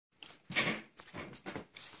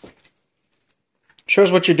Show us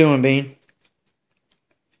what you're doing, Bean.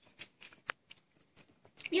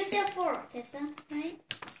 Use your fork, Tessa, right?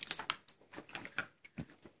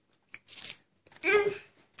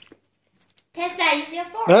 Tessa, use your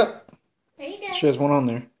fork. Oh, There you go. she has one on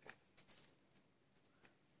there.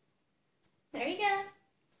 There you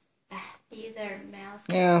go. Use her mouse.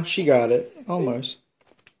 Yeah, she got it. Almost.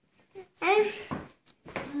 There's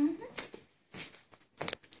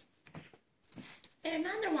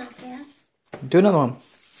another one, Tess. Do another one.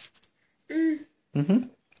 Look,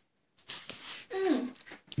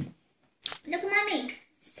 Mommy.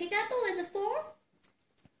 Pick up with a fork.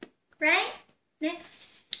 Right?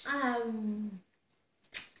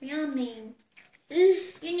 Yummy. You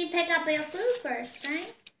need to pick up your food first,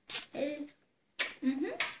 right?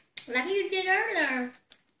 Like you did earlier.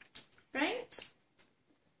 Right?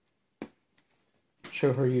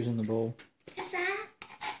 Show her using the bowl. Tessa.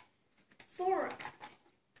 Fork.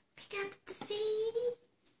 Pick up the seed.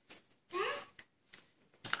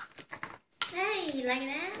 Hey, like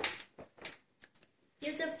that?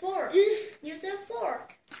 Use a fork. Use a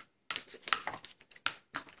fork.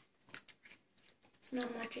 There's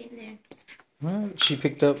not much in there. Well, she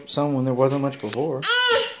picked up some when there wasn't much before.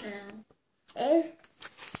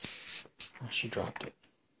 Oh, she dropped it.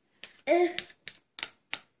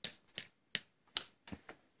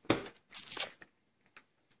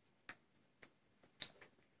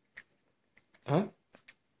 Huh?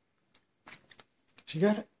 She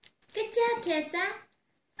got it. Good job, Tessa.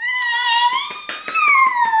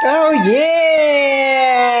 Oh yeah!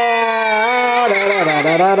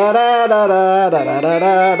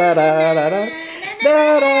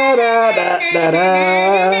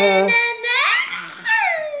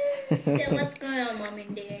 So what's going on, Mom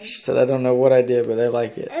and Dad? She said, I don't know what I did, but they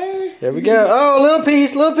like it. There we go. Oh, little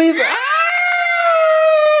piece, little piece.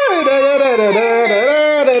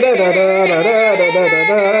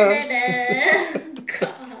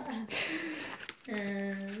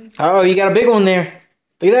 Oh, you got a big one there.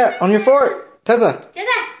 Look at that on your fork, Tessa. Tessa.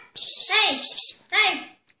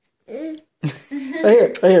 Hey.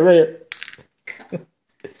 Right here.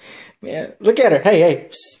 Man, look at her. Hey,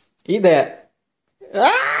 psst, eat that.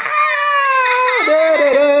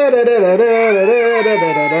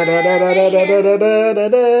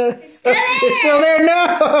 It's still there.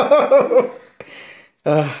 No.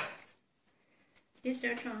 You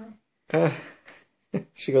start trying.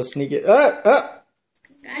 She go sneak it. Got it.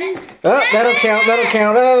 Oh, that'll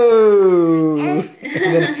count. Oh.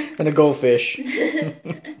 and a goldfish.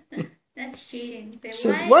 That's cheating. She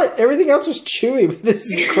said, what? Everything else was chewy, but this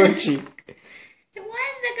is crunchy.